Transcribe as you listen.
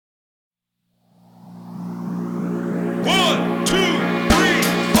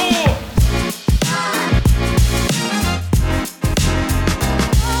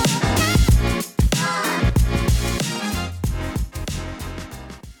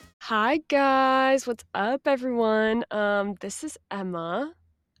Hi guys, what's up everyone? This is Emma,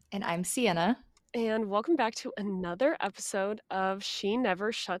 And I'm Sienna. and welcome back to another episode of She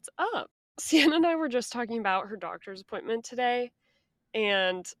Never Shuts Up. Sienna and I were just talking about her doctor's appointment today,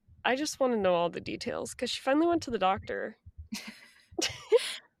 and I just want to know all the details because she finally went to the doctor.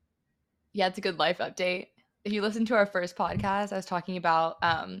 Yeah, it's a good life update. If you listen to our first podcast, I was talking about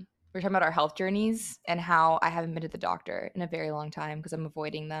we were talking about our health journeys and how I haven't been to the doctor in a very long time because I'm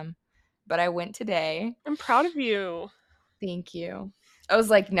avoiding them. But I went today. I'm proud of you. Thank you. I was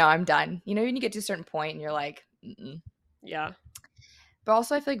like, no, I'm done. You know, when you get to a certain point and you're like, mm-mm. Yeah. But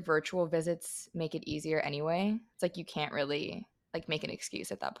also I feel like virtual visits make it easier anyway. It's like you can't really like make an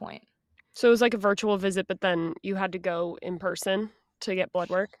excuse at that point. So it was like a virtual visit, but then you had to go in person to get blood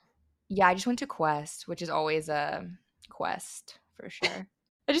work. Yeah, I just went to Quest, which is always a quest for sure.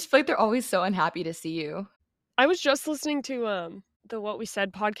 I just feel like they're always so unhappy to see you. I was just listening to the What We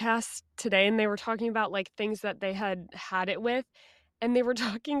Said podcast today, and they were talking about like things that they had it with, and they were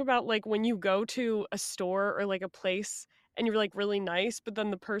talking about like when you go to a store or like a place and you're like really nice, but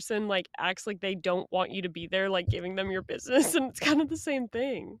then the person like acts like they don't want you to be there, like giving them your business, and it's kind of the same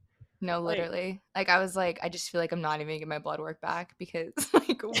thing. No, Like literally. Like I was like, I just feel like I'm not even gonna get my blood work back because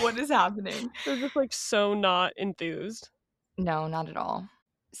like what is happening? they're just like so not enthused. No, not at all.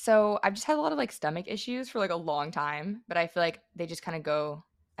 So I've just had a lot of like stomach issues for like a long time, but I feel like they just kind of go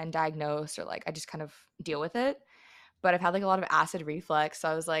undiagnosed or like I just kind of deal with it. But I've had like a lot of acid reflux. So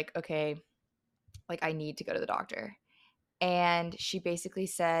I was like, okay, like I need to go to the doctor. And she basically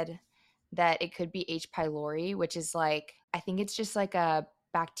said that it could be H. pylori, which is like I think it's just like a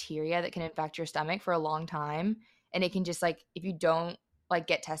bacteria that can infect your stomach for a long time, and it can just like if you don't like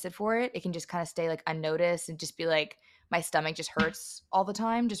get tested for it, it can just kind of stay like unnoticed and just be like my stomach just hurts all the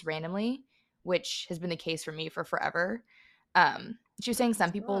time, just randomly, which has been the case for me for forever. She was saying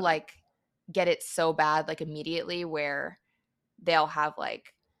some people Ugh. like get it so bad like immediately where they'll have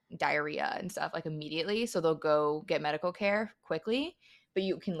like diarrhea and stuff like immediately. So they'll go get medical care quickly, but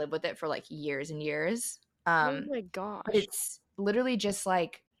you can live with it for like years and years. Oh my But gosh. it's literally just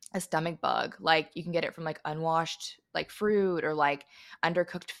like a stomach bug. Like you can get it from like unwashed like fruit or like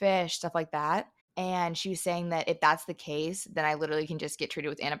undercooked fish, stuff like that. And she was saying that if that's the case, then I literally can just get treated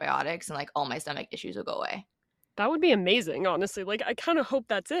with antibiotics and like all my stomach issues will go away. That would be amazing, honestly. Like I kind of hope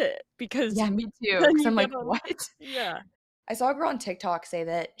that's it because Yeah, me too. then Cause you I'm get like, on. what? Yeah. I saw a girl on TikTok say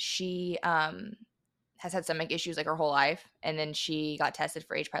that she has had stomach issues like her whole life, and then she got tested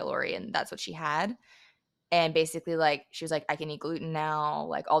for H. pylori, and that's what she had. And basically, like she was like, I can eat gluten now.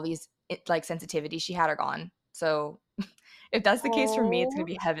 Like all these like sensitivities she had are gone. So if that's the case for me, it's gonna Oh,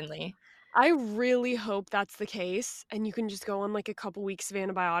 be heavenly. I really hope that's the case and you can just go on like a couple weeks of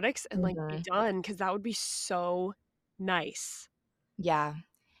antibiotics and like be Hmm. done because that would be so nice. Yeah,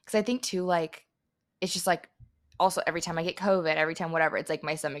 because I think too, like it's just like also every time I get COVID, every time whatever, it's like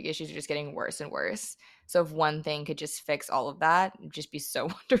my stomach issues are just getting worse and worse. So if one thing could just fix all of that, it'd just be so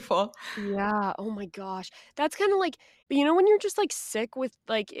wonderful. Yeah. Oh my gosh. That's kind of like, but you know, when you're just like sick with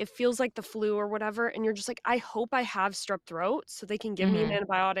like, it feels like the flu or whatever, and you're just like, I hope I have strep throat so they can give me an Hmm.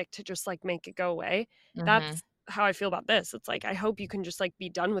 antibiotic to just like make it go away. Hmm. That's how I feel about this. It's like, I hope you can just like be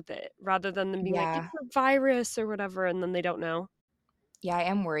done with it rather than them being like, it's Yeah. a virus or whatever, and then they don't know. Yeah, I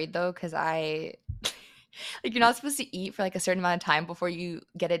am worried though, because I like you're not supposed to eat for like a certain amount of time before you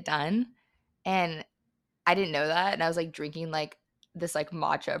get it done. And I didn't know that. And I was like drinking like this like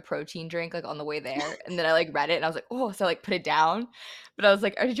matcha protein drink like on the way there. And then I like read it and I was like, oh, so I like put it down. But I was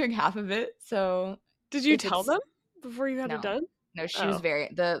like, I already drank half of it. So Did you if tell it's them before you had it no. done? No, she was Oh. very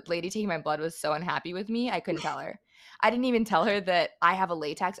the lady taking my blood was so unhappy with me. I couldn't tell her. I didn't even tell her that I have a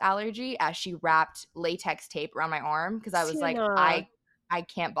latex allergy as she wrapped latex tape around my arm because I was like, Sienna I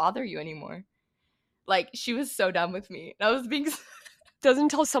can't bother you anymore. Like, she was so done with me. I was being doesn't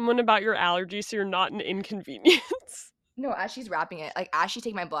tell someone about your allergy so you're not an inconvenience. no, as she's wrapping it, like, as she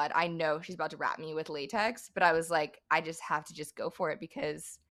take my blood, I know she's about to wrap me with latex, but I was like, I just have to just go for it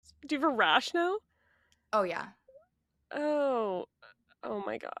because Do you have a rash now? oh, yeah. Oh. Oh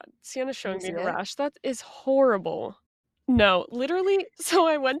my god. Sienna's Do you showing me see her it? rash. That is horrible. No, literally, so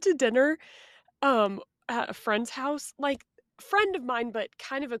I went to dinner, um, at a friend's house, like, friend of mine, but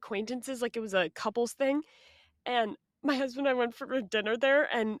kind of acquaintances, like, it was a couples thing, and my husband and I went for dinner there,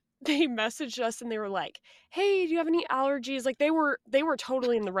 and they messaged us, and they were like, "Hey, do you have any allergies?" Like, they were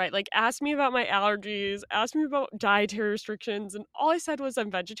totally in the right, like, asked me about my allergies, asked me about dietary restrictions, and all I said was,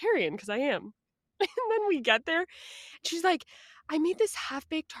 "I'm vegetarian," because I am. And then we get there, she's like, I made this half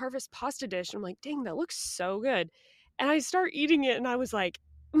baked harvest pasta dish. I'm like, dang, that looks so good. And I start eating it and I was like,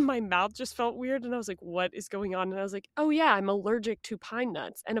 my mouth just felt weird, and I was like, "What is going on?" And I was like, "Oh, yeah, I'm allergic to pine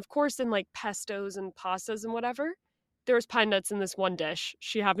nuts." And, of course, in, like, pestos and pastas and whatever, there was pine nuts in this one dish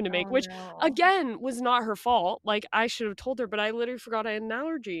she happened to make, Oh, which, no. again, was not her fault. Like, I should have told her, but I literally forgot I had an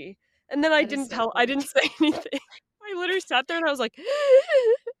allergy. And then That is so I funny. didn't say anything. I literally sat there and I was like,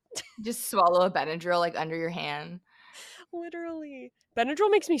 Just swallow a Benadryl, like, under your hand. literally.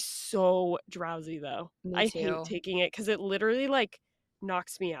 Benadryl makes me so drowsy, though. Me I hate too. taking it because it literally, like,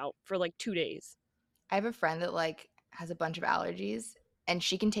 knocks me out for, like, 2 days. I have a friend that, like, has a bunch of allergies, and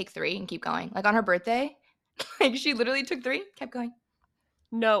she can take 3 and keep going. Like, on her birthday, like, she literally took 3, kept going.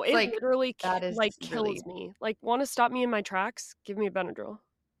 No, It's it like, literally that is like, really kills me. Like, wanna stop me in my tracks? Give me a Benadryl.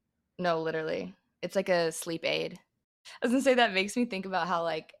 no, literally. It's like a sleep aid. I was gonna say that makes me think about how,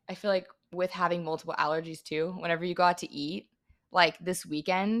 like, I feel like with having multiple allergies too, whenever you go out to eat, like this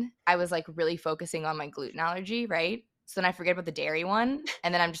weekend, I was like really focusing on my gluten allergy, right? So then I forget about the dairy one,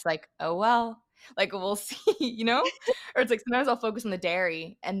 and then I'm just like, oh well, like we'll see, you know? Or it's like sometimes I'll focus on the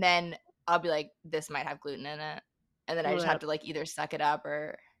dairy, and then I'll be like, this might have gluten in it, and then I just have Blech. to like either suck it up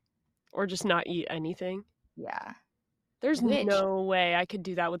or Or just not eat anything. yeah. There's Which no way I could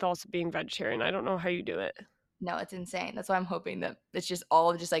do that with also being vegetarian. I don't know how you do it. no, it's insane. That's why I'm hoping that it's just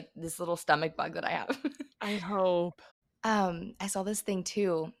all just like this little stomach bug that I have. I hope. I saw this thing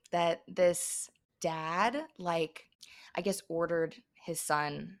too that this dad, like, I guess ordered his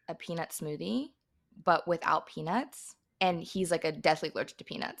son a peanut smoothie, but without peanuts. And he's like a deathly allergic to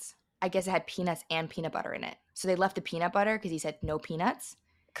peanuts. I guess it had peanuts and peanut butter in it. So they left the peanut butter because he said no peanuts.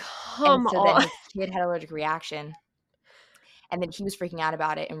 And Come so then on. his kid had allergic reaction. And then he was freaking out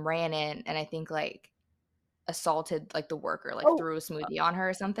about it and ran in and I think like assaulted like the worker, like Oh, threw a smoothie on her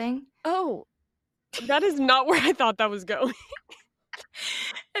or something. oh, that is not where I thought that was going.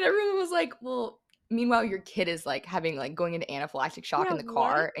 And everyone was like, "Well, meanwhile, your kid is, like, having, like going into anaphylactic shock Yeah, in the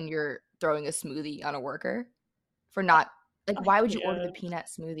what? car, and you're throwing a smoothie on a worker for I not like, I why would you order the can't. peanut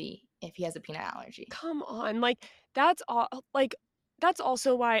smoothie if he has a peanut allergy?" Come on, like, like, that's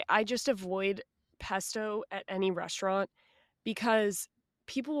also why I just avoid pesto at any restaurant because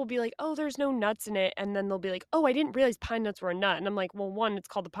people will be like, "Oh, there's no nuts in it," and then they'll be like, "Oh, I didn't realize pine nuts were a nut," and I'm like, "Well, 1, it's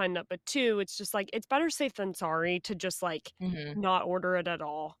called a pine nut, but 2, it's just, like, it's better safe than sorry to just, like, Mhm. not order it at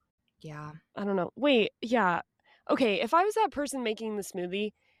all." Yeah. I don't know. Wait, yeah. Okay, if I was that person making the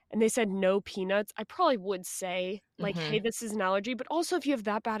smoothie and they said no peanuts, I probably would say, like, "Hey, Mhm. this is an allergy," but also if you have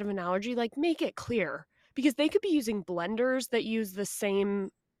that bad of an allergy, like, make it clear because they could be using blenders that use the same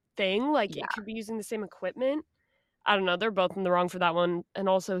thing, like, Yeah. it could be using the same equipment. I don't know, they're both in the wrong for that one, and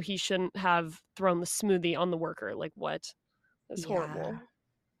also he shouldn't have thrown the smoothie on the worker, like, what? That's Yeah. horrible.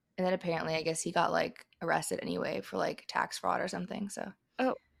 And then apparently, I guess he got, like, arrested anyway for, like, tax fraud or something, so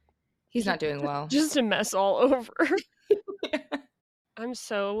Oh, he's he not doing well. just a mess all over. Yeah. I'm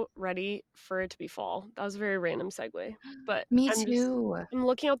so ready for it to be fall. That was a very random segue, but Me too. I'm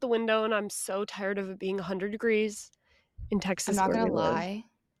looking out the window and I'm so tired of it being 100 degrees in I'm Texas not where gonna we live. lie,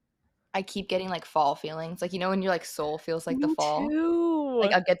 I keep getting, like, fall feelings, like, you know, when your, like, soul feels like the Me fall?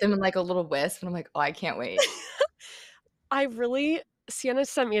 Like, too. I'll get them in, like, a little wisp, and I'm like, "Oh, I can't wait." I really Sienna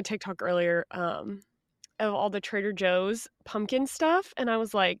sent me a TikTok earlier, of all the Trader Joe's pumpkin stuff, and I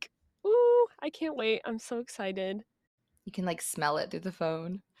was like, "Ooh, I can't wait. I'm so excited." You can, like, smell it through the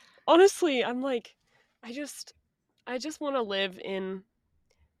phone. Honestly, I'm like, I just I just wanna live in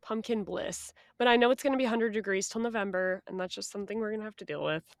pumpkin bliss, but I know it's gonna be 100 degrees till November, and that's just something we're gonna have to deal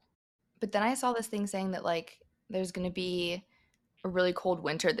with. But then I saw this thing saying that, like, there's gonna be a really cold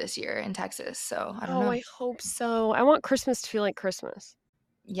winter this year in Texas, so I don't Oh, know. I hope so. I want Christmas to feel like Christmas.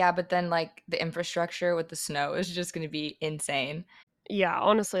 Yeah, but then, like, the infrastructure with the snow is just gonna be insane. Yeah,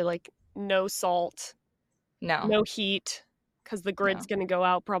 honestly, like, no salt, No, no heat, because the grid's no. gonna go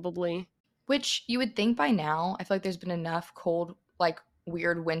out probably. Which you would think by now, I feel like there's been enough cold, like,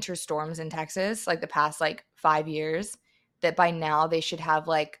 weird winter storms in Texas, like, the past, like, 5 years, that by now they should have,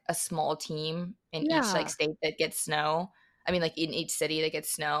 like, a small team in each, like, Yeah. state that gets snow. I mean, like, in each city that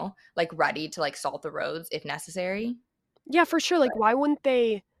gets snow, like, ready to, like, salt the roads if necessary. Yeah, for sure, like, But why wouldn't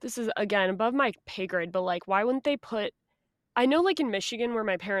they this is, again, above my pay grade, but, like, why wouldn't they put I know, like, in Michigan where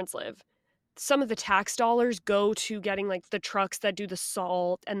my parents live, some of the tax dollars go to getting, like, the trucks that do the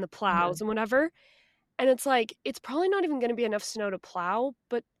salt and the plows mhm. and whatever, and it's like, it's probably not even gonna be enough snow to plow,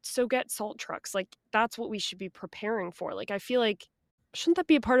 but so get salt trucks, like, that's what we should be preparing for, like, I feel like shouldn't that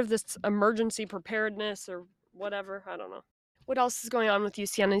be a part of this emergency preparedness or whatever? I don't know. What else is going on with you,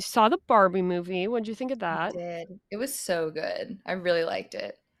 Sienna? You saw the Barbie movie, what'd you think of I that? did. It was so good. I really liked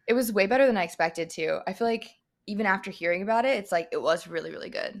it. It was way better than I expected to. I feel like even after hearing about it, it's like it was really, really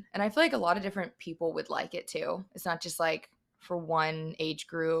good. And I feel like a lot of different people would like it too. It's not just like for one age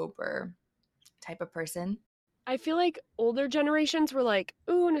group or type of person. I feel like older generations were like,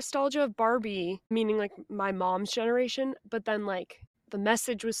 "Ooh, nostalgia of Barbie," meaning like my mom's generation, but then like the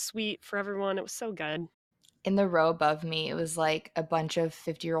message was sweet for everyone. It was so good. In the row above me, it was like a bunch of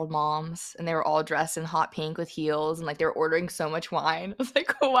 50-year-old moms, and they were all dressed in hot pink with heels, and like they were ordering so much wine. I was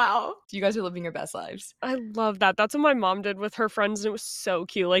like, oh, wow, you guys are living your best lives. I love that. That's what my mom did with her friends, and it was so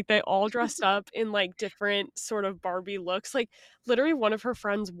cute. Like they all dressed up in like different sort of Barbie looks. Like literally one of her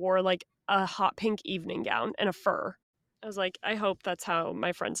friends wore like a hot pink evening gown and a fur. I was like, I hope that's how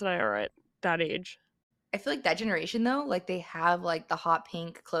my friends and I are at that age. I feel like that generation though, like they have like the hot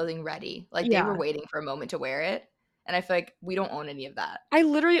pink clothing ready. Like they were Yeah. waiting for a moment to wear it. And I feel like we don't own any of that. I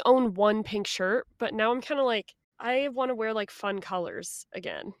literally own one pink shirt, but now I'm kind of like, I want to wear like fun colors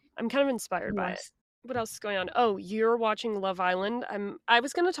again. I'm kind of inspired by it. Yes. What else is going on? Oh, you're watching Love Island. I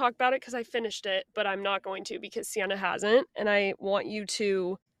was going to talk about it cuz I finished it, but I'm not going to because Sienna hasn't and I want you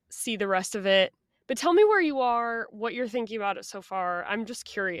to see the rest of it. But tell me where you are, what you're thinking about it so far. I'm just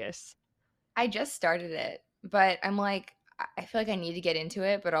curious. I just started it, but I'm like, I feel like I need to get into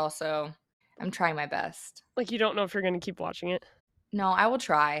it, but also I'm trying my best. Like you don't know if you're going to keep watching it. No, I will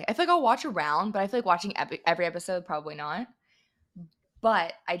try. I feel like I'll watch around, but I feel like watching every episode, probably not.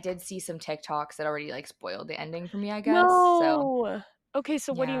 But I did see some TikToks that already like spoiled the ending for me, I guess. So No. Okay,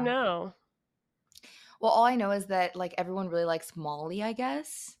 so what do you yeah. know? Well, all I know is that like everyone really likes Molly, I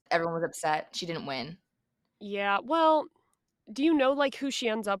guess. Everyone was upset. She didn't win. Yeah, well, do you know, like, who she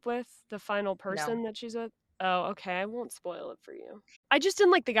ends up with? The final No. person that she's with? Oh, okay, I won't spoil it for you. I just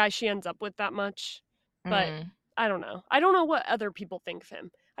didn't like the guy she ends up with that much, but Mm, I don't know. I don't know what other people think of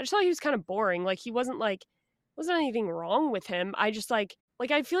him. I just thought he was kind of boring. Like, he wasn't anything wrong with him. I just I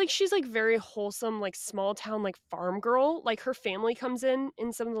feel like she's like very wholesome, like small town, like farm girl. Like her family comes in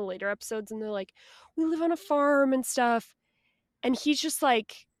some of the later episodes and they're like, we live on a farm and stuff. And he's just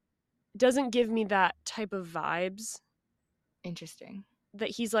like, doesn't give me that type of vibes interesting. that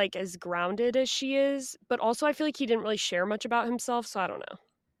he's like as grounded as she is, but also I feel like he didn't really share much about himself, so I don't know.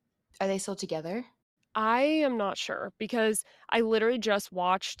 Are they still together? I am not sure because I literally just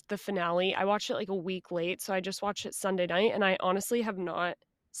watched the finale. I watched it like a week late, so I just watched it Sunday night, and I honestly have not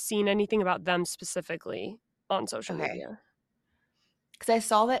seen anything about them specifically on social Okay. media. Because I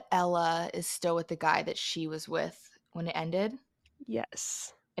saw that Ella is still with the guy that she was with when it ended,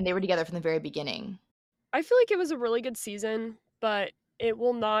 Yes. and they were together from the very beginning. I feel like it was a really good season, but it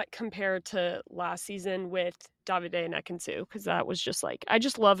will not compare to last season with Davide and Ekansu because that was just like I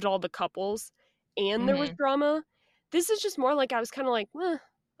just loved all the couples and there was Hmm. drama. This is just more like I was kind of like,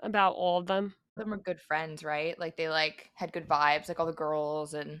 about all of them. Them were good friends, right? Like they like had good vibes, like all the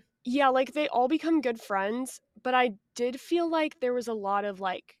girls and Yeah, like they all become good friends, but I did feel like there was a lot of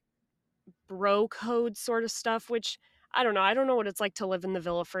like bro code sort of stuff, which I don't know. I don't know what it's like to live in the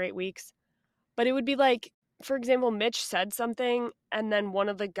villa for 8 weeks. But it would be like, for example, Mitch said something and then one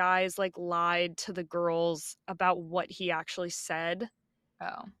of the guys like lied to the girls about what he actually said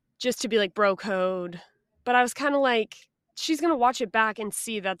oh just to be like bro code. But I was kind of like, she's going to watch it back and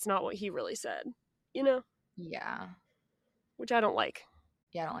see that's not what he really said, you know, yeah, which I don't like.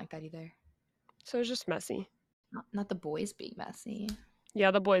 yeah. I don't like that either. So it was just messy. Not the boys being messy.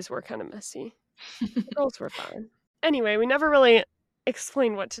 Yeah, the boys were kind of messy. The girls were fine. Anyway, we never really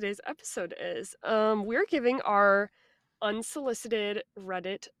explained what today's episode is. We're giving our unsolicited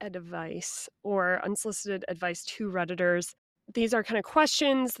Reddit advice or unsolicited advice to Redditors. These are kind of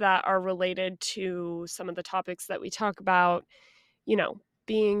questions that are related to some of the topics that we talk about,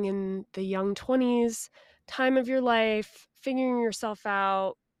 being in the young 20s, time of your life, figuring yourself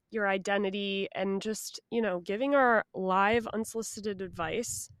out, your identity, and just, giving our live unsolicited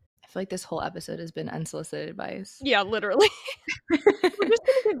advice. I feel like this whole episode has been unsolicited advice. Yeah, literally. We're just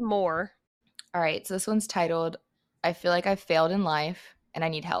going to give more. All right, so this one's titled, I feel like I've failed in life and I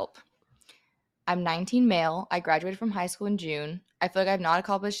need help. I'm 19 male. I graduated from high school in June. I feel like I've not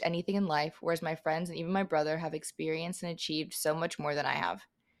accomplished anything in life, whereas my friends and even my brother have experienced and achieved so much more than I have.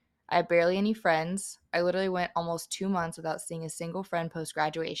 I have barely any friends. I literally went almost 2 months without seeing a single friend post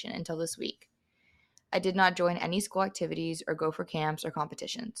graduation until this week. I did not join any school activities or go for camps or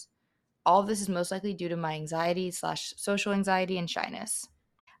competitions. All of this is most likely due to my anxiety/social anxiety and shyness.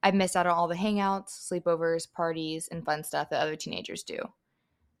 I've missed out on all the hangouts, sleepovers, parties, and fun stuff that other teenagers do.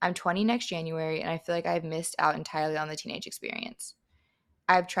 I'm 20 next January, and I feel like I've missed out entirely on the teenage experience.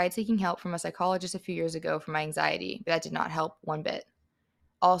 I've tried seeking help from a psychologist a few years ago for my anxiety, but that did not help one bit.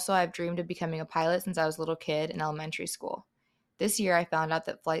 Also, I've dreamed of becoming a pilot since I was a little kid in elementary school. This year, I found out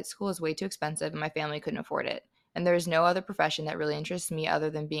that flight school is way too expensive and my family couldn't afford it, and there is no other profession that really interests me other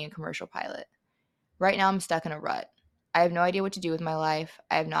than being a commercial pilot. Right now, I'm stuck in a rut. I have no idea what to do with my life.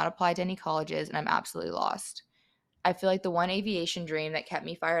 I have not applied to any colleges, and I'm absolutely lost. I feel like the one aviation dream that kept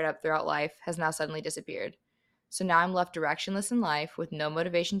me fired up throughout life has now suddenly disappeared. So now I'm left directionless in life with no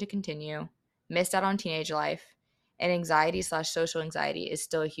motivation to continue, missed out on teenage life, and anxiety/social anxiety is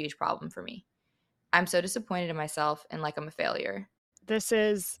still a huge problem for me. I'm so disappointed in myself and like I'm a failure. This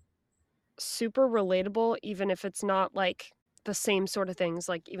is super relatable, even if it's not like the same sort of things,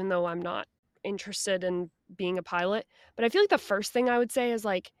 like even though I'm not interested in being a pilot. But I feel like the first thing I would say is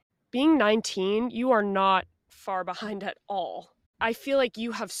like being 19, you are not far behind at all. I feel like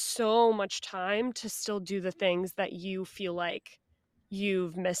you have so much time to still do the things that you feel like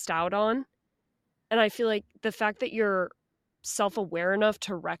you've missed out on. And I feel like the fact that you're self aware enough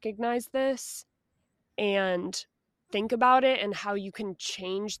to recognize this and think about it and how you can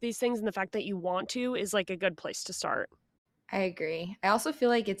change these things and the fact that you want to is like a good place to start. I agree. I also feel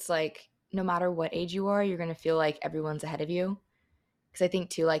like it's like no matter what age you are, you're going to feel like everyone's ahead of you. Because I think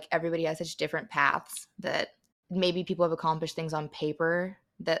too, like everybody has such different paths that maybe people have accomplished things on paper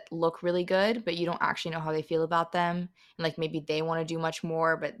that look really good, but you don't actually know how they feel about them. And like maybe they want to do much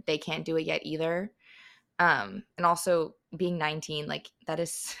more, but they can't do it yet either. And also being 19, like that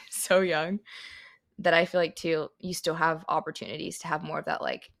is so young that I feel like too, you still have opportunities to have more of that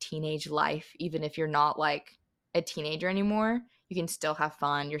like teenage life, even if you're not like a teenager anymore. You can still have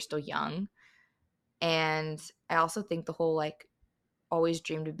fun. You're still young. And I also think the whole like always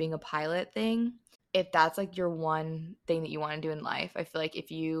dreamed of being a pilot thing, if that's like your one thing that you want to do in life, I feel like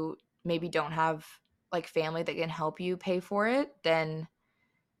if you maybe don't have like family that can help you pay for it, then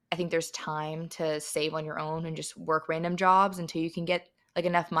I think there's time to save on your own and just work random jobs until you can get like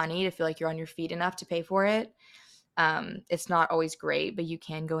enough money to feel like you're on your feet enough to pay for it. It's not always great, but you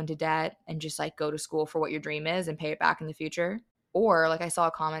can go into debt and just like go to school for what your dream is and pay it back in the future. Or like I saw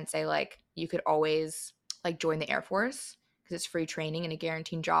a comment say like you could always like join the Air Force because it's free training and a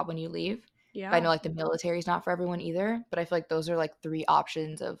guaranteed job when you leave. But I Yeah. know like the military is not for everyone either. But I feel like those are like three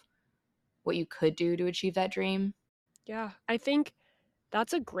options of what you could do to achieve that dream. Yeah. I think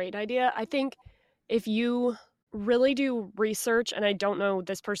that's a great idea. I think if you really do research, and I don't know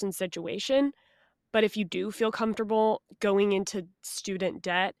this person's situation, but if you do feel comfortable going into student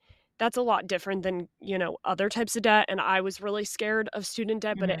debt, that's a lot different than, other types of debt. And I was really scared of student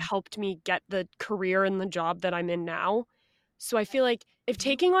debt, but it Hmm. helped me get the career and the job that I'm in now. So I feel like if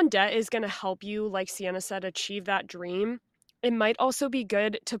taking on debt is going to help you, like Sienna said, achieve that dream, it might also be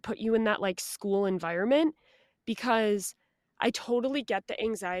good to put you in that like school environment because I totally get the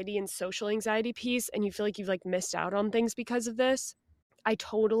anxiety and social anxiety piece and you feel like you've like missed out on things because of this. I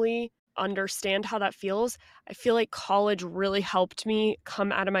totally understand how that feels. I feel like college really helped me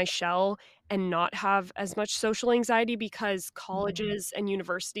come out of my shell and not have as much social anxiety because colleges and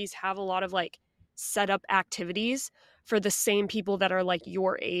universities have a lot of like set up activities for the same people that are like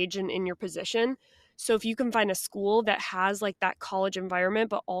your age and in your position. So if you can find a school that has like that college environment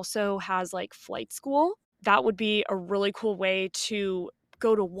but also has like flight school, that would be a really cool way to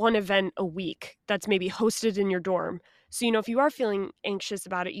go to one event a week that's maybe hosted in your dorm. So, if you are feeling anxious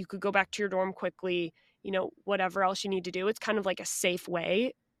about it, you could go back to your dorm quickly, whatever else you need to do. It's kind of like a safe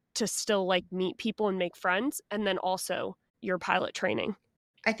way to still like meet people and make friends. And then also your pilot training.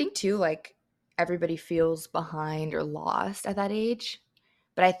 I think too, like everybody feels behind or lost at that age.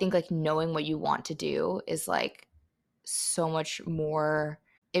 But I think like knowing what you want to do is like so much more,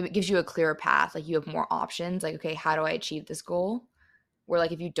 it gives you a clearer path. Like you have more options. Like, okay, how do I achieve this goal? Where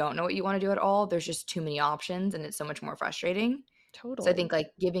like if you don't know what you want to do at all, there's just too many options and it's so much more frustrating. So I Totally. think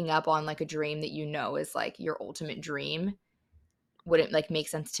like giving up on like a dream that you know is like your ultimate dream wouldn't like make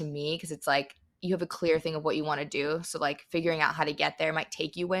sense to me because it's like you have a clear thing of what you want to do. So like figuring out how to get there might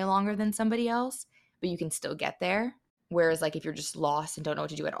take you way longer than somebody else, but you can still get there. Whereas like if you're just lost and don't know what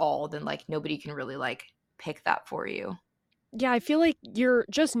to do at all, then like nobody can really like pick that for you. Yeah, I feel like you're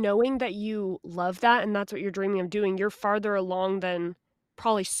just knowing that you love that and that's what you're dreaming of doing. You're farther along than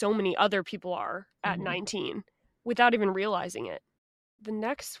probably so many other people are at Hmm. 19 without even realizing it. The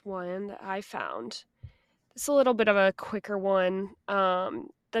next one that I found, it's a little bit of a quicker one.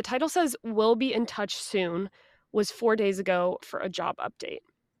 The title says "Will be in touch soon." Was 4 days ago for a job update.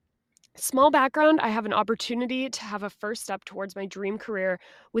 Small background: I have an opportunity to have a first step towards my dream career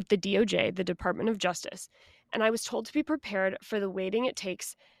with the DOJ, the Department of Justice, and I was told to be prepared for the waiting it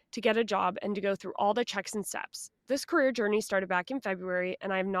takes to get a job and to go through all the checks and steps. This career journey started back in February,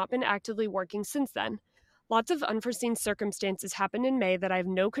 and I have not been actively working since then. Lots of unforeseen circumstances happened in May that I have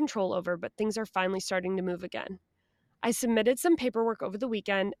no control over, but things are finally starting to move again. I submitted some paperwork over the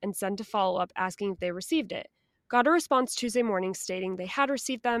weekend and sent a follow up asking if they received it. Got a response Tuesday morning stating they had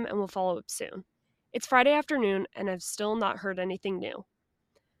received them and will follow up soon. It's Friday afternoon, and I've still not heard anything new.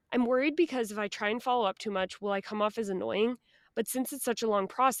 I'm worried because if I try and follow up too much, will I come off as annoying? But since it's such a long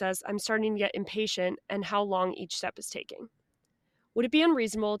process, I'm starting to get impatient and how long each step is taking. Would it be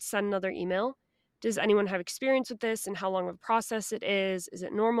unreasonable to send another email? Does anyone have experience with this and how long of a process it is? Is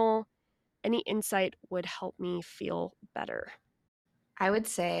it normal? Any insight would help me feel better. I would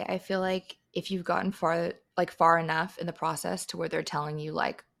say I feel like if you've gotten far enough in the process to where they're telling you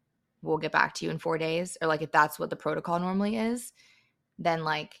like we'll get back to you in 4 days, or like if that's what the protocol normally is, then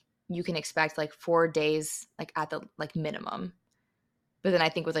like you can expect like 4 days like at the like minimum. But then I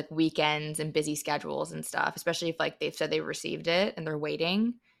think with like weekends and busy schedules and stuff, especially if like they've said they received it and they're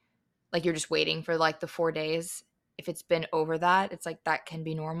waiting, like you're just waiting for like the 4 days. If it's been over that, it's like that can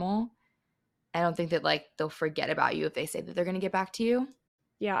be normal. I don't think that like they'll forget about you if they say that they're going to get back to you.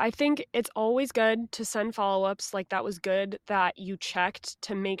 Yeah, I think it's always good to send follow ups. Like, that was good that you checked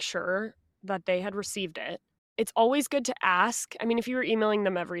to make sure that they had received it. It's always good to ask. I mean, if you were emailing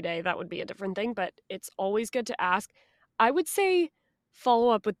them every day, that would be a different thing, but it's always good to ask. I would say follow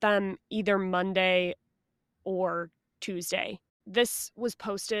up with them either Monday or Tuesday. This was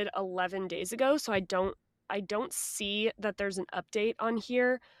posted 11 days ago, so I don't see that there's an update on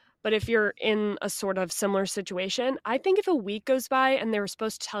here. But if you're in a sort of similar situation, I think if a week goes by and they were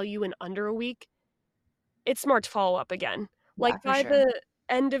supposed to tell you in under a week, it's smart to follow up again. Yeah, Like for by sure. the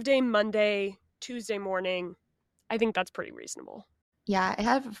end of day Monday, Tuesday morning, I think that's pretty reasonable. Yeah, I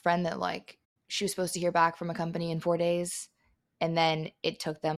have a friend that like she was supposed to hear back from a company in 4 days and then it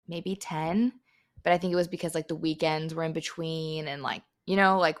took them maybe 10, but I think it was because like the weekends were in between and like,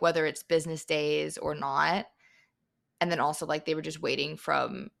 like whether it's business days or not. And then also like they were just waiting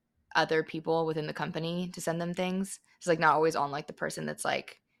from other people within the company to send them things. It's like not always on like the person that's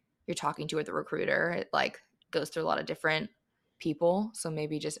like you're talking to or the recruiter. It like goes through a lot of different people, so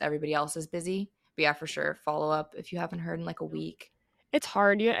maybe just everybody else is busy. But yeah, for sure, follow up if you haven't heard in like a week. It's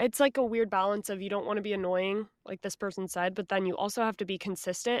hard. Yeah, it's like a weird balance of you don't want to be annoying, like this person said, but then you also have to be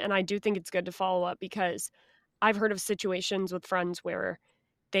consistent. And I do think it's good to follow up because I've heard of situations with friends where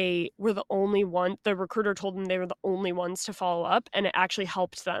they were the only one, the recruiter told them they were the only ones to follow up, and it actually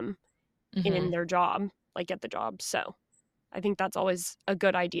helped them in Mhm. their job, like get the job. So I think that's always a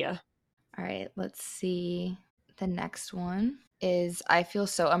good idea. All right, let's see. The next one is I feel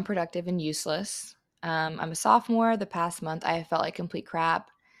so unproductive and useless. I'm a sophomore. The past month, I have felt like complete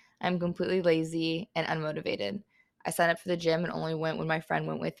crap. I'm completely lazy and unmotivated. I signed up for the gym and only went when my friend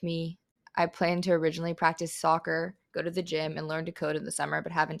went with me. I planned to originally practice soccer, go to the gym, and learn to code in the summer,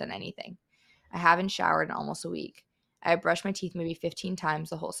 but haven't done anything. I haven't showered in almost a week. I have brushed my teeth maybe 15 times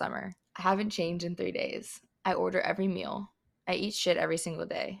the whole summer. I haven't changed in 3 days. I order every meal. I eat shit every single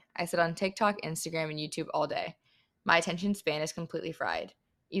day. I sit on TikTok, Instagram, and YouTube all day. My attention span is completely fried.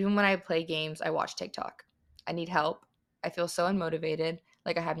 Even when I play games, I watch TikTok. I need help. I feel so unmotivated,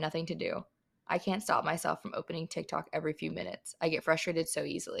 like I have nothing to do. I can't stop myself from opening TikTok every few minutes. I get frustrated so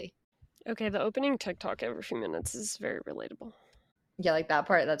easily. Okay, the opening TikTok every few minutes is very relatable. Yeah, like that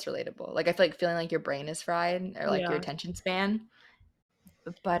part, that's relatable. Like I feel like feeling like your brain is fried or like your Yeah. attention span.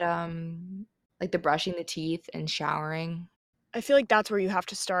 But like the brushing the teeth and showering. I feel like that's where you have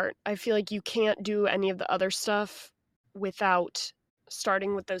to start. I feel like you can't do any of the other stuff without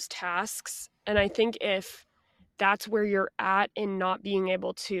starting with those tasks. And I think if that's where you're at in not being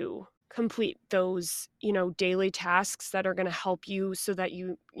able to complete those, daily tasks that are going to help you so that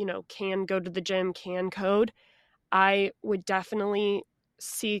you can go to the gym, can code, I would definitely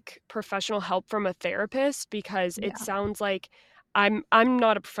seek professional help from a therapist because it Yeah. sounds like I'm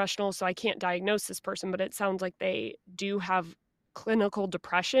not a professional, so I can't diagnose this person, but it sounds like they do have clinical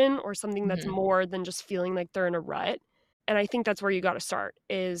depression or something that's Mhm. more than just feeling like they're in a rut. And I think that's where you got to start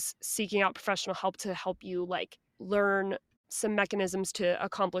is seeking out professional help to help you like learn some mechanisms to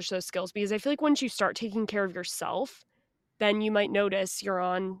accomplish those skills because I feel like once you start taking care of yourself, then you might notice you're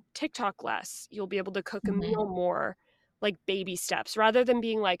on TikTok less. You'll be able to cook a Mhm. meal more, like baby steps, rather than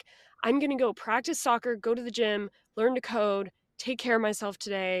being like, I'm going to go practice soccer, go to the gym, learn to code, take care of myself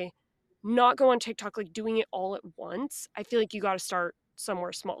today, not go on TikTok, like doing it all at once. I feel like you got to start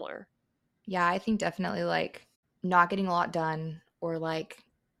somewhere smaller. Yeah, I think definitely like not getting a lot done or like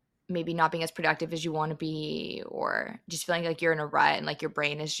maybe not being as productive as you want to be or just feeling like you're in a rut and like your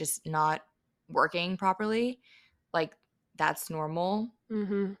brain is just not working properly. Like that's normal.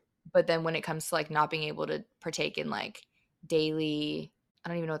 Mhm. But then when it comes to like not being able to partake in like daily, I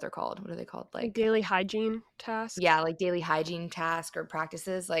don't even know what they're called. What are they called? Like Like daily hygiene tasks. yeah, like daily hygiene task or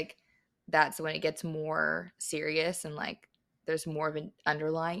practices, like that's when it gets more serious and like there's more of an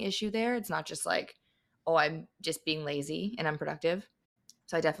underlying issue there. It's not just like, oh, I'm just being lazy and unproductive.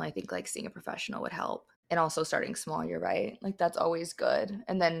 So I definitely think like seeing a professional would help. And also starting small, you're right. Like that's always good.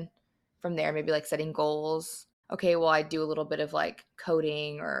 And then from there, maybe like setting goals. Okay, well, I do a little bit of like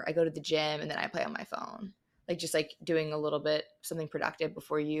coding or I go to the gym and then I play on my phone. Like just like doing a little bit something productive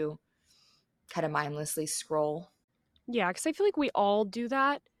before you kind of mindlessly scroll. Yeah, because I feel like we all do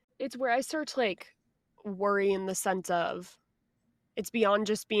that. It's where I start to like worry in the sense of it's beyond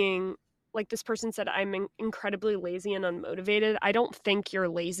just being like this person said, I'm incredibly lazy and unmotivated. I don't think you're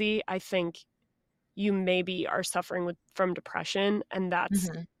lazy. I think you maybe are suffering from depression, and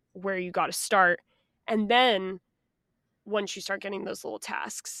that's Hmm. where you got to start. And then once you start getting those little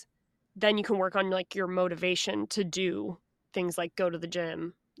tasks, then you can work on like your motivation to do things like go to the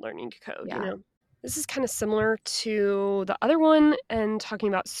gym, learning to code, you Yeah. know. This is kind of similar to the other one and talking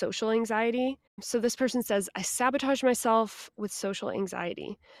about social anxiety. So this person says, I sabotage myself with social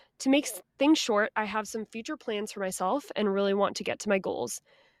anxiety. To make things short, I have some future plans for myself and really want to get to my goals,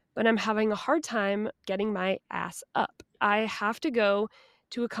 but I'm having a hard time getting my ass up. I have to go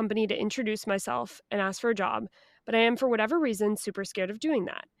to a company to introduce myself and ask for a job, but I am, for whatever reason, super scared of doing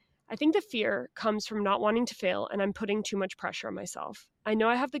that. I think the fear comes from not wanting to fail, and I'm putting too much pressure on myself. I know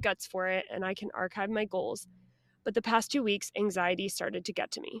I have the guts for it, and I can archive my goals, but the past 2 weeks, anxiety started to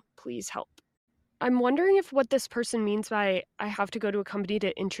get to me. Please help. I'm wondering if what this person means by I have to go to a company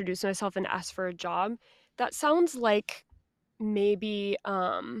to introduce myself and ask for a job. That sounds like maybe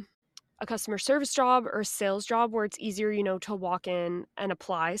a customer service job or a sales job where it's easier, to walk in and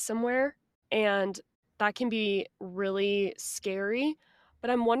apply somewhere. And that can be really scary. But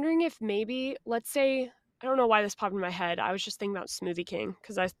I'm wondering if maybe, let's say, I don't know why this popped in my head. I was just thinking about Smoothie King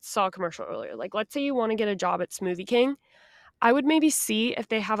because I saw a commercial earlier. Like, let's say you want to get a job at Smoothie King. I would maybe see if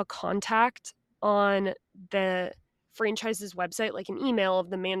they have a contact on the franchise's website, like an email of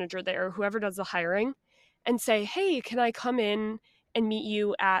the manager there, or whoever does the hiring, and say, hey, can I come in and meet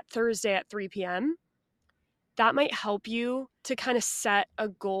you at Thursday at 3 p.m.? That might help you to kind of set a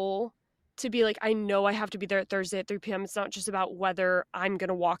goal to be like, I know I have to be there at Thursday at 3 p.m. It's not just about whether I'm going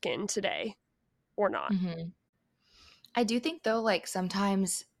to walk in today or not. Hmm. I do think though, like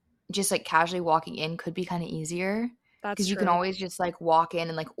sometimes just like casually walking in could be kind of easier That's because you can true. always just like walk in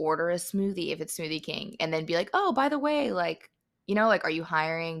and like order a smoothie if it's Smoothie King and then be like, oh, by the way, like, like, are you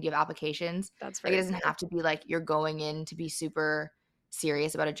hiring? Do you have applications? That's Like, it very doesn't true. have to be like you're going in to be super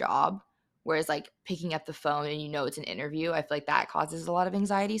serious about a job. Whereas like picking up the phone and it's an interview, I feel like that causes a lot of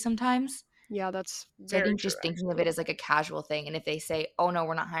anxiety sometimes. Yeah, that's So I very think true, just thinking of actually. it as like a casual thing, and if they say, "Oh no,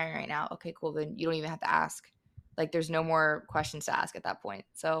 we're not hiring right now," okay, cool, then you don't even have to ask. Like there's no more questions to ask at that point.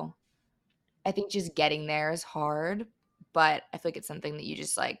 So I think just getting there is hard, but I feel like it's something that you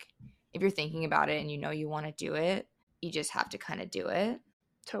just like if you're thinking about it and you want to do it, you just have to kind of do it.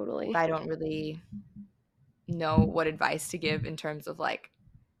 But Totally. I don't really know what advice to give in terms of like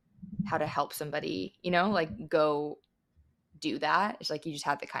how to help somebody, like go do that. It's like you just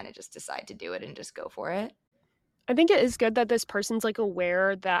have to kind of just decide to do it and just go for it. I think it is good that this person's like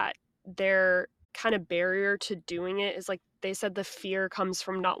aware that their kind of barrier to doing it is like they said the fear comes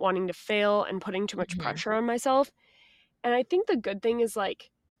from not wanting to fail and putting too much Mhm. pressure on myself. And I think the good thing is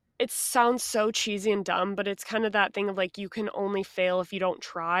like it sounds so cheesy and dumb, but it's kind of that thing of like you can only fail if you don't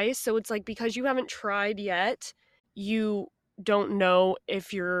try. So it's like because you haven't tried yet, you don't know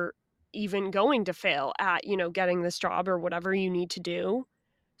if you're even going to fail at, getting this job or whatever you need to do.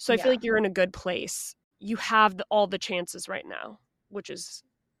 So I feel Yeah. like you're in a good place. You have all the chances right now, which is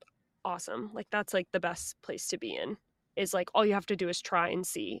awesome. Like that's like the best place to be in. Is like all you have to do is try and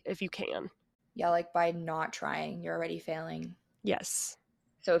see if you can. Yeah, like by not trying, you're already failing. Yes,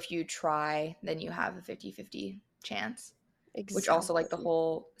 So if you try, then you have a 50-50 chance. Which also like the exactly.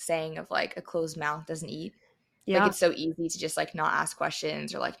 whole saying of like a closed mouth doesn't eat. Like Yeah, it's so easy to just like not ask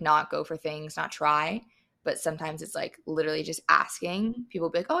questions or like not go for things, not try. But sometimes it's like literally just asking. People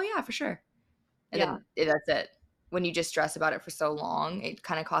be like, "Oh yeah, for sure." And yeah. then that's it. When you just stress about it for so long, it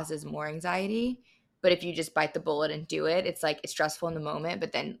kind of causes more anxiety. But if you just bite the bullet and do it, it's like it's stressful in the moment,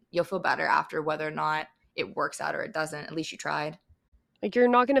 but then you'll feel better after whether or not it works out or it doesn't. At least you tried. Like you're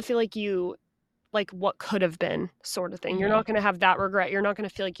not gonna feel like you like what could have been sort of thing. You're Hmm. not gonna have that regret. You're not gonna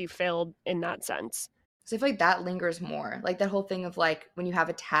feel like you failed in that sense. So I feel like that lingers more. Like that whole thing of like when you have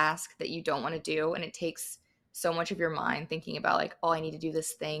a task that you don't want to do and it takes so much of your mind thinking about like, oh, I need to do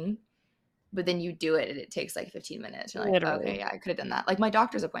this thing. But then you do it and it takes like 15 minutes. You're like, okay, Literally. yeah, I could have done that. Like my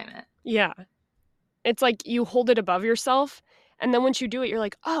doctor's appointment. Yeah. It's like you hold it above yourself, and then once you do it, you're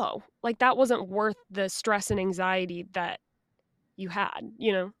like, "Oh, like that wasn't worth the stress and anxiety that you had,"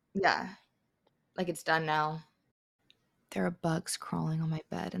 you know? Yeah. Like it's done now. There are bugs crawling on my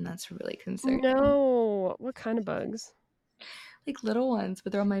bed and that's really concerning. No. What kind of bugs? Like little ones,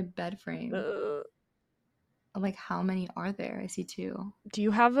 but they're on my bed frame. Ugh. I'm like, how many are there? I see two. Do you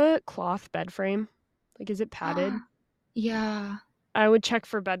have a cloth bed frame? Like, is it padded? Yeah. I would check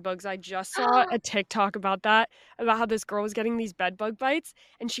for bed bugs. I just saw a TikTok about that, about how this girl was getting these bed bug bites,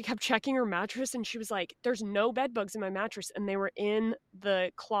 and she kept checking her mattress, and she was like, "There's no bed bugs in my mattress," and they were in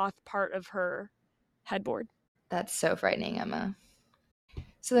the cloth part of her headboard. That's so frightening, Emma.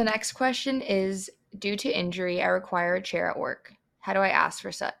 So the next question is, due to injury, I require a chair at work. How do I ask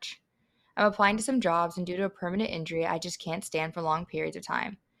for such? I'm applying to some jobs, and due to a permanent injury, I just can't stand for long periods of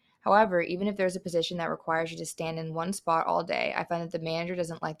time. However, even if there's a position that requires you to stand in one spot all day, I find that the manager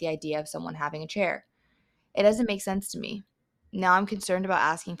doesn't like the idea of someone having a chair. It doesn't make sense to me. Now I'm concerned about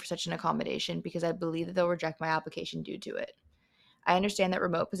asking for such an accommodation because I believe that they'll reject my application due to it. I understand that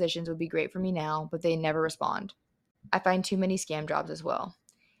remote positions would be great for me now, but they never respond. I find too many scam jobs as well.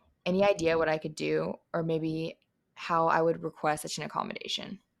 Any idea what I could do, or maybe how I would request such an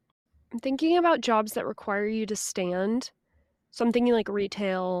accommodation? I'm thinking about jobs that require you to stand, something like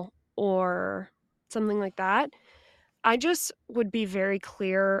retail or something like that. I just would be very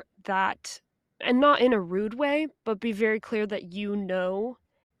clear that, and not in a rude way, but be very clear that you know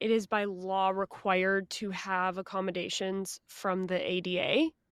it is by law required to have accommodations from the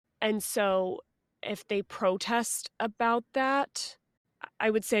ADA. And so if they protest about that, I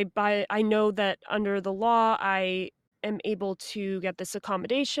would say I know that under the law I am able to get this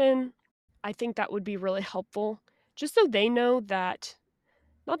accommodation. I think that would be really helpful just so they know that,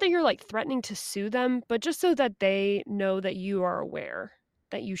 not that you're like threatening to sue them, but just so that they know that you are aware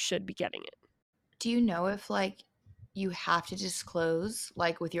that you should be getting it. Do you know if like you have to disclose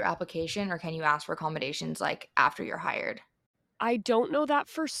like with your application, or can you ask for accommodations like after you're hired? I don't know that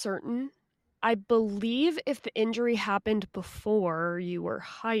for certain. I believe if the injury happened before you were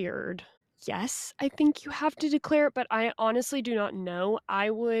hired, yes, I think you have to declare it, but I honestly do not know.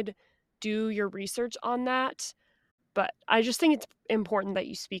 I would do your research on that, but I just think it's important that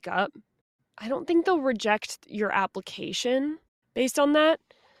you speak up. I don't think they'll reject your application based on that.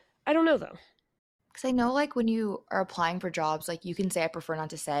 I don't know though. Because I know like when you are applying for jobs, like you can say I prefer not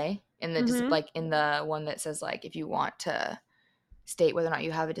to say in the Mhm. like in the one that says like if you want to state whether or not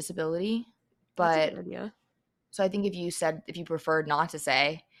you have a disability. That's a good But idea. so I think if you said if you preferred not to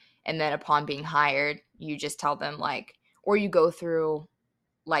say, and then upon being hired, you just tell them like, or you go through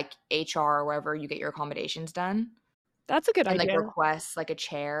like HR or wherever you get your accommodations done, That's a good and like idea. request like a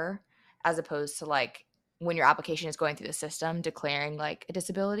chair, as opposed to like when your application is going through the system declaring like a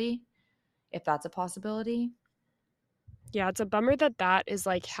disability, if that's a possibility. Yeah, it's a bummer that that is,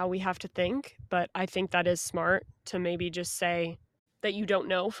 like, how we have to think, but I think that is smart to maybe just say that you don't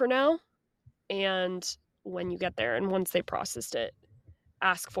know for now, and when you get there and once they processed it,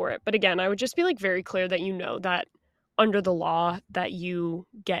 ask for it. But again, I would just be, like, very clear that you know that under the law that you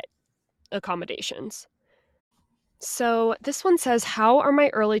get accommodations. So, this one says, "How are my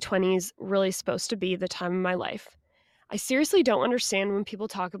early 20s really supposed to be the time of my life? I seriously don't understand when people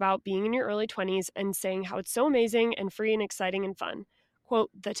talk about being in your early 20s and saying how it's so amazing and free and exciting and fun.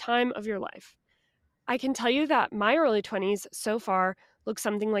 Quote, the time of your life. I can tell you that my early 20s so far look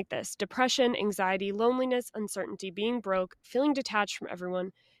something like this: depression, anxiety, loneliness, uncertainty, being broke, feeling detached from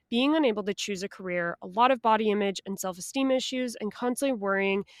everyone, being unable to choose a career, a lot of body image and self esteem issues, and constantly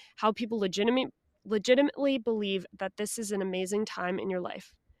worrying how people legitimately believe that this is an amazing time in your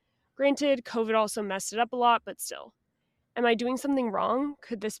life. Granted, COVID also messed it up a lot, but still. Am I doing something wrong?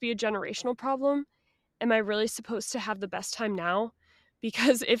 Could this be a generational problem? Am I really supposed to have the best time now?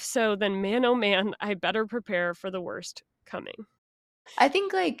 Because if so, then man, oh man, I better prepare for the worst coming." I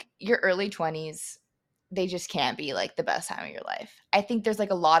think like your early 20s, they just can't be like the best time of your life. I think there's like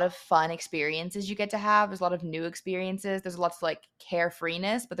a lot of fun experiences you get to have. There's a lot of new experiences. There's lots of like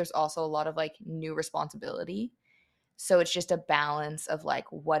carefreeness, but there's also a lot of like new responsibility. So it's just a balance of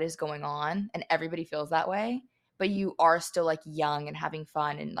like what is going on, and everybody feels that way. But you are still like young and having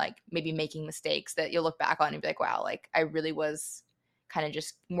fun and like maybe making mistakes that you'll look back on and be like, wow, like I really was kind of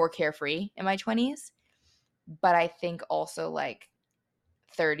just more carefree in my 20s. But I think also like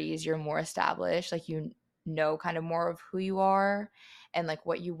 30s you're more established, like you know kind of more of who you are and like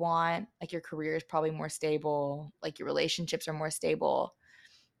what you want, like your career is probably more stable, like your relationships are more stable.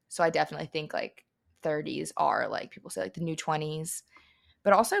 So I definitely think like 30s are like people say like the new 20s.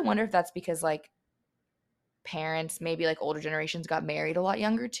 But also I wonder if that's because like parents, maybe like older generations got married a lot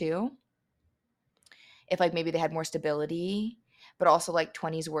younger too, if like maybe they had more stability, but also like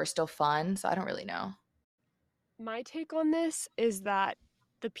 20s were still fun, so I don't really know. My take on this is that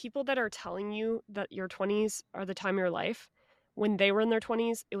the people that are telling you that your 20s are the time of your life, when they were in their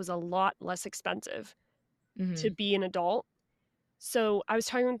 20s, it was a lot less expensive to Hmm. be an adult. So I was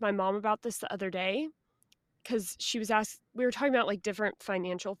talking with my mom about this the other day because we were talking about like different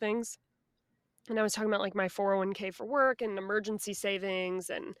financial things. And I was talking about like my 401k for work and emergency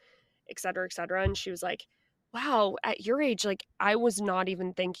savings and et cetera, et cetera. And she was like, wow, at your age, like I was not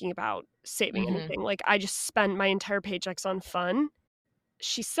even thinking about saving Mhm. anything. Like I just spent my entire paychecks on fun.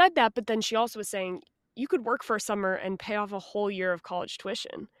 She said that, but then she also was saying, you could work for a summer and pay off a whole year of college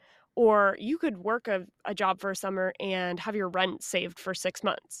tuition. Or you could work a job for a summer and have your rent saved for 6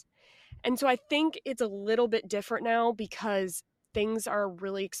 months. And so I think it's a little bit different now because things are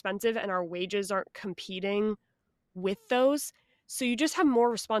really expensive and our wages aren't competing with those. So you just have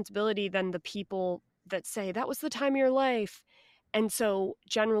more responsibility than the people that say that was the time of your life. And so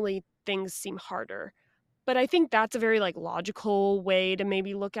generally things seem harder. But I think that's a very like logical way to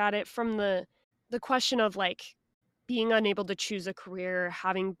maybe look at it from the question of like being unable to choose a career,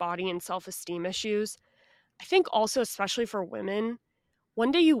 having body and self-esteem issues. I think also especially for women,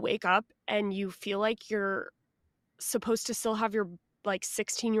 one day you wake up and you feel like you're supposed to still have your like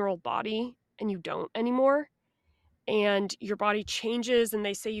 16-year-old body and you don't anymore, and your body changes and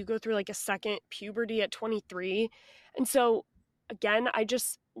they say you go through like a second puberty at 23. And so again, I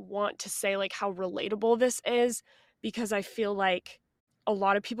just want to say like how relatable this is because I feel like a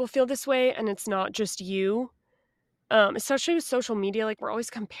lot of people feel this way and it's not just you. Especially with social media, like we're always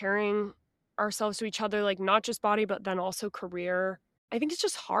comparing ourselves to each other, like not just body but then also career. I think it's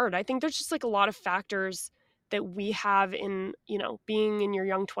just hard. I think there's just like a lot of factors that we have in, being in your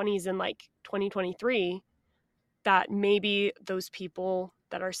young 20s in like 2023 that maybe those people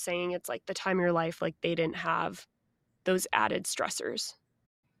that are saying it's like the time of your life, like they didn't have those added stressors.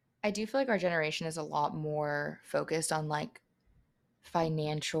 I do feel like our generation is a lot more focused on like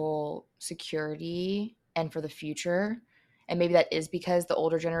financial security and for the future. And maybe that is because the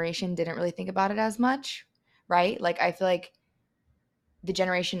older generation didn't really think about it as much, right? Like I feel like the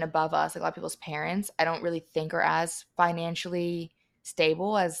generation above us, like a lot of people's parents, I don't really think are as financially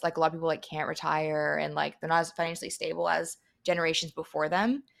stable as like a lot of people like can't retire and like they're not as financially stable as generations before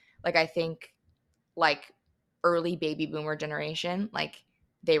them. Like I think like early baby boomer generation, like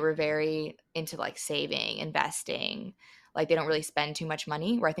they were very into like saving, investing. Like they don't really spend too much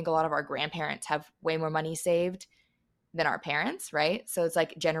money, where I think a lot of our grandparents have way more money saved than our parents, right? So it's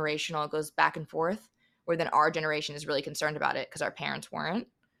like generational, it goes back and forth, where then our generation is really concerned about it because our parents weren't.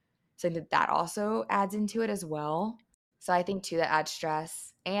 So I think that also adds into it as well. So I think too that adds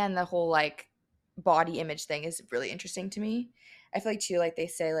stress, and the whole like body image thing is really interesting to me. I feel like too, like they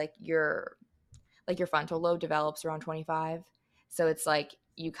say like your frontal lobe develops around 25. So it's like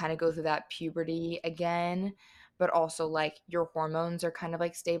you kind of go through that puberty again, but also like your hormones are kind of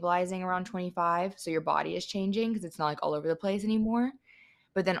like stabilizing around 25. So your body is changing because it's not like all over the place anymore.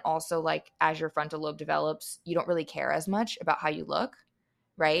 But then also, like, as your frontal lobe develops, you don't really care as much about how you look,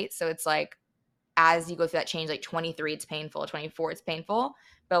 right? So it's like as you go through that change, like 23, it's painful, 24, it's painful.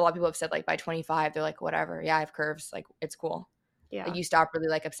 But a lot of people have said, like, by 25, they're like, whatever. Yeah, I have curves. Like, it's cool. Like, Yeah. you stop really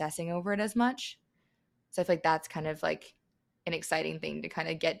like obsessing over it as much. So I feel like that's kind of like an exciting thing to kind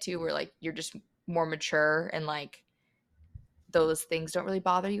of get to where like you're just more mature and like those things don't really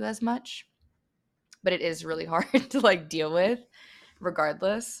bother you as much. But it is really hard to like deal with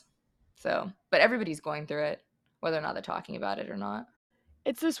regardless. So, but everybody's going through it, whether or not they're talking about it or not.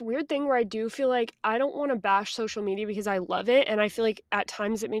 It's this weird thing where I do feel like I don't want to bash social media because I love it. And I feel like at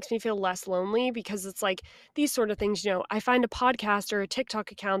times it makes me feel less lonely because it's like these sort of things, I find a podcast or a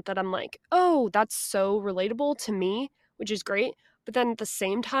TikTok account that I'm like, oh, that's so relatable to me, which is great. But then at the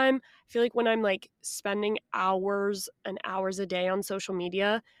same time, I feel like when I'm like spending hours and hours a day on social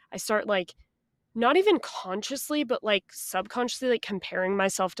media, I start like not even consciously, but like subconsciously, like comparing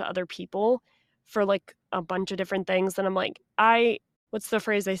myself to other people for like a bunch of different things. And I'm like, what's the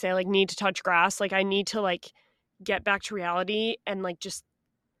phrase they say? Like, need to touch grass. Like, I need to like get back to reality and like just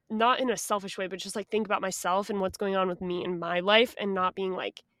not in a selfish way, but just like think about myself and what's going on with me in my life and not being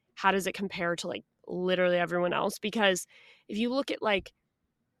like, how does it compare to like literally everyone else? Because if you look at like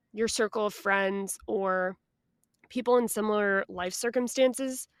your circle of friends or people in similar life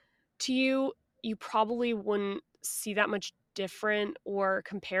circumstances to you, you probably wouldn't see that much different or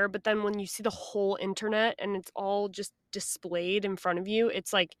compare. But then when you see the whole internet and it's all just displayed in front of you,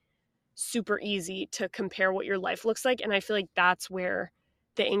 it's like super easy to compare what your life looks like. And I feel like that's where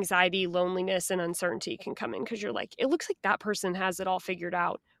the anxiety, loneliness, and uncertainty can come in because you're like, it looks like that person has it all figured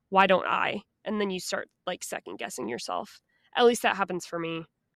out. Why don't I? And then you start like second guessing yourself. At least that happens for me.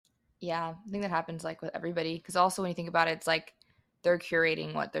 Yeah, I think that happens like with everybody. Because also when you think about it, it's like they're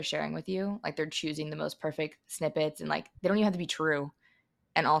curating what they're sharing with you. Like they're choosing the most perfect snippets and like they don't even have to be true.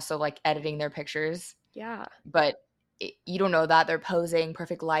 And also like editing their pictures. Yeah. But you don't know that they're posing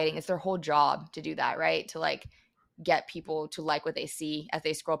perfect lighting. It's their whole job to do that, right? To like get people to like what they see as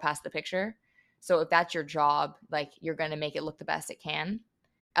they scroll past the picture. So if that's your job, like you're going to make it look the best it can.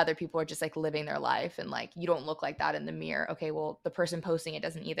 Other people are just like living their life and like you don't look like that in the mirror. Okay, well, the person posting it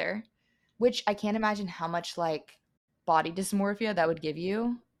doesn't either. Which I can't imagine how much like body dysmorphia that would give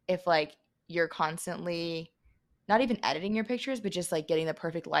you if like you're constantly not even editing your pictures, but just like getting the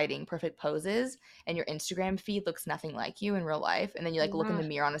perfect lighting, perfect poses, and your Instagram feed looks nothing like you in real life. And then you like look in Yeah. the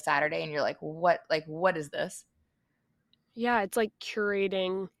mirror on a Saturday and you're like, what is this? Yeah, it's like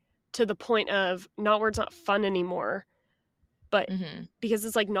curating to the point of not where it's not fun anymore, but Mm-hmm. because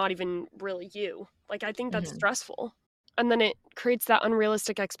it's like not even really you. Like I think that's Mm-hmm. stressful. And then it creates that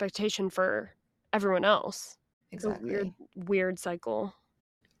unrealistic expectation for everyone else. It's a weird, Exactly. weird cycle.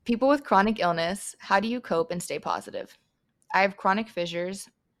 People with chronic illness, how do you cope and stay positive? I have chronic fissures.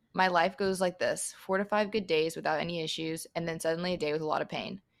 My life goes like this 4 to 5 good days without any issues, and then suddenly a day with a lot of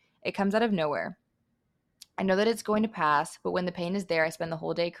pain. It comes out of nowhere. I know that it's going to pass, but when the pain is there, I spend the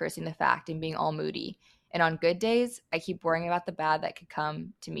whole day cursing the fact and being all moody. And on good days, I keep worrying about the bad that could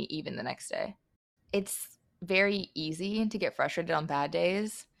come to me even the next day. It's very easy to get frustrated on bad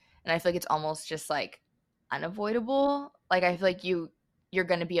days, and I feel like it's almost just like unavoidable. Like I feel like you're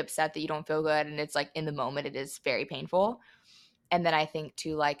going to be upset that you don't feel good and it's like in the moment it is very painful. And then I think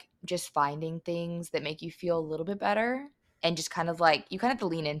too, like just finding things that make you feel a little bit better and just kind of like you kind of have to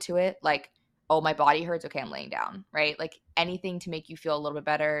lean into it. Like, oh, my body hurts. Okay, I'm laying down, right? Like anything to make you feel a little bit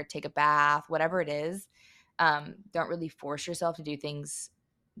better, take a bath, whatever it is. Don't really force yourself to do things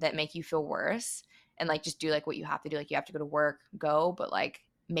that make you feel worse and like just do like what you have to do. Like you have to go to work, go, but like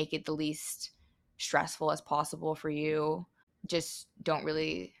make it the least stressful as possible for you. Just don't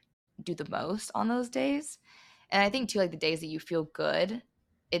really do the most on those days. And I think too, like the days that you feel good,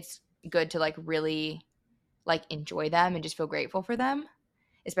 it's good to like really like enjoy them and just feel grateful for them.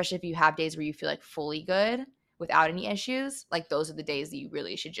 Especially if you have days where you feel like fully good without any issues. Like those are the days that you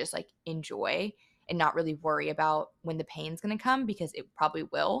really should just like enjoy and not really worry about when the pain's gonna come because it probably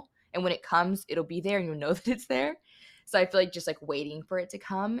will. And when it comes, it'll be there and you'll know that it's there. So I feel like just like waiting for it to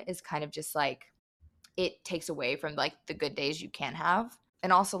come is kind of just like it takes away from like the good days you can have.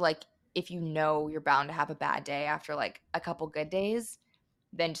 And also like if you know you're bound to have a bad day after like a couple good days,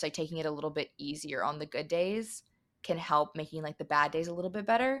 then just like taking it a little bit easier on the good days can help making like the bad days a little bit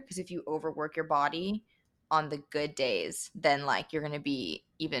better because if you overwork your body on the good days, then like you're going to be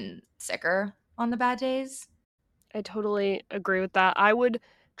even sicker on the bad days. I totally agree with that. I would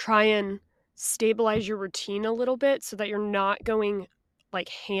try and stabilize your routine a little bit so that you're not going like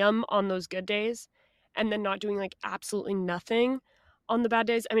ham on those good days and then not doing like absolutely nothing on the bad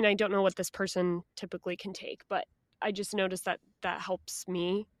days. I mean, I don't know what this person typically can take, but I just noticed that that helps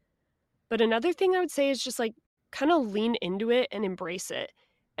me. But another thing I would say is just like kind of lean into it and embrace it.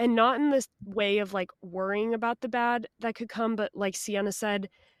 And not in this way of like worrying about the bad that could come, but like Sienna said,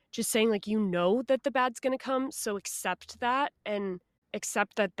 just saying like you know that the bad's going to come, so accept that and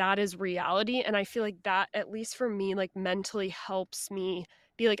accept that that is reality. And I feel like that, at least for me, like mentally helps me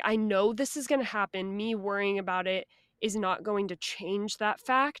be like, I know this is going to happen. Me worrying about it is not going to change that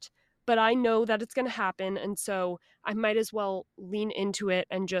fact, but I know that it's going to happen. And so I might as well lean into it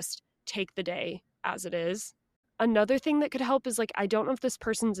and just take the day as it is. Another thing that could help is like, I don't know if this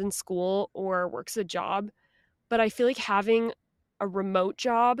person's in school or works a job, but I feel like having a remote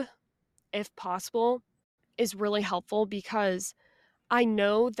job, if possible, is really helpful because I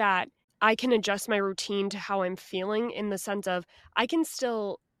know that I can adjust my routine to how I'm feeling in the sense of I can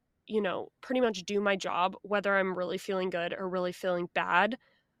still, pretty much do my job whether I'm really feeling good or really feeling bad.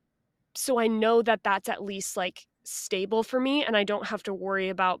 So I know that that's at least like stable for me and I don't have to worry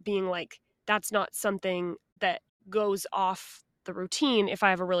about being like that's not something that goes off the routine if I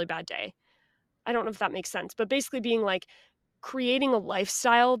have a really bad day. I don't know if that makes sense, but basically being like creating a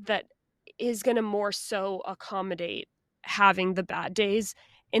lifestyle that is going to more so accommodate having the bad days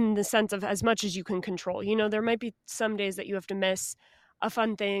in the sense of as much as you can control. There might be some days that you have to miss a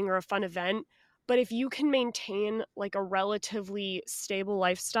fun thing or a fun event, but if you can maintain like a relatively stable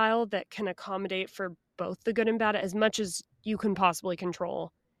lifestyle that can accommodate for both the good and bad as much as you can possibly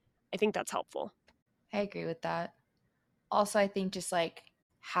control, I think that's helpful. I agree with that. Also, I think just like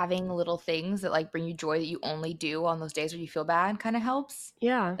having little things that like bring you joy that you only do on those days where you feel bad kind of helps.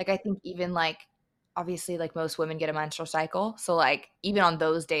 Yeah, Like I think even like obviously like most women get a menstrual cycle. So like even on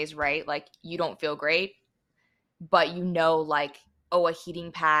those days, right? Like you don't feel great, but you know like oh a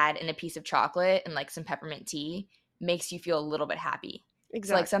heating pad and a piece of chocolate and like some peppermint tea makes you feel a little bit happy.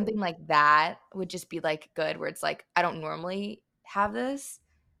 So like exactly. something like that would just be like good where it's like I don't normally have this,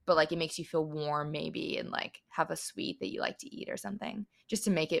 but like it makes you feel warm maybe, and like have a sweet that you like to eat or something, just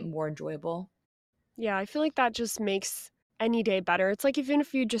to make it more enjoyable. Yeah, I feel like that just makes any day better. It's like even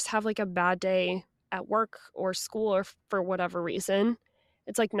if you just have like a bad day at work or school or for whatever reason,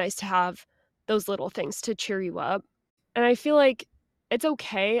 it's like nice to have those little things to cheer you up. And I feel like it's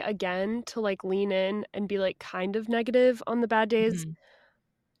okay again to like lean in and be like kind of negative on the bad days. Mhm.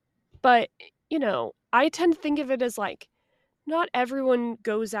 But, I tend to think of it as like not everyone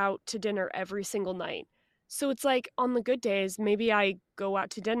goes out to dinner every single night. So it's like on the good days, maybe I go out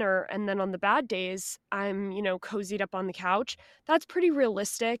to dinner, and then on the bad days, I'm, cozied up on the couch. That's pretty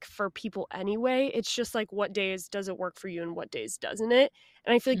realistic for people anyway. It's just like what days does it work for you and what days doesn't it?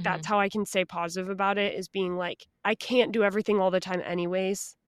 And I feel like that's Mhm. how I can stay positive about it is being like, I can't do everything all the time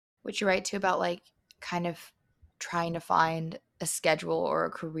anyways. What you're right too about like kind of trying to find a schedule or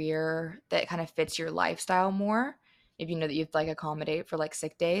a career that kind of fits your lifestyle more. If you know that you've like accommodate for like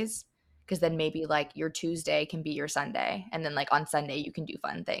sick days, because then maybe like your Tuesday can be your Sunday, and then like on Sunday you can do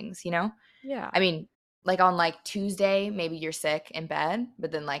fun things, you know? Yeah. I mean, like on like Tuesday, maybe you're sick in bed,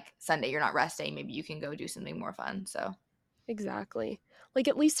 but then like Sunday you're not resting, maybe you can go do something more fun. So, Exactly. Like,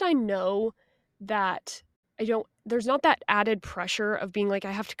 at least I know that there's not that added pressure of being like,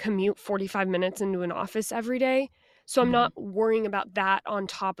 I have to commute 45 minutes into an office every day. So I'm not mhm. worrying about that on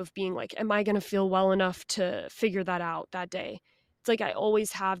top of being like, am I going to feel well enough to figure that out that day? It's like I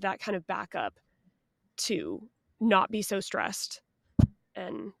always have that kind of backup to not be so stressed.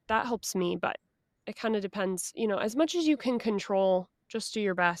 And that helps me, but it kind of depends, as much as you can control, just do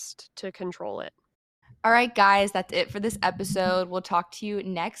your best to control it. All right, guys, that's it for this episode. We'll talk to you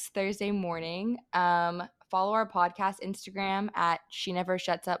next Thursday morning. Follow our podcast Instagram at She Never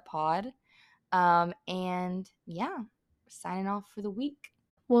Shuts Up Pod. And yeah, signing off for the week.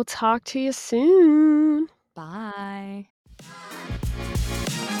 We'll talk to you soon. Bye.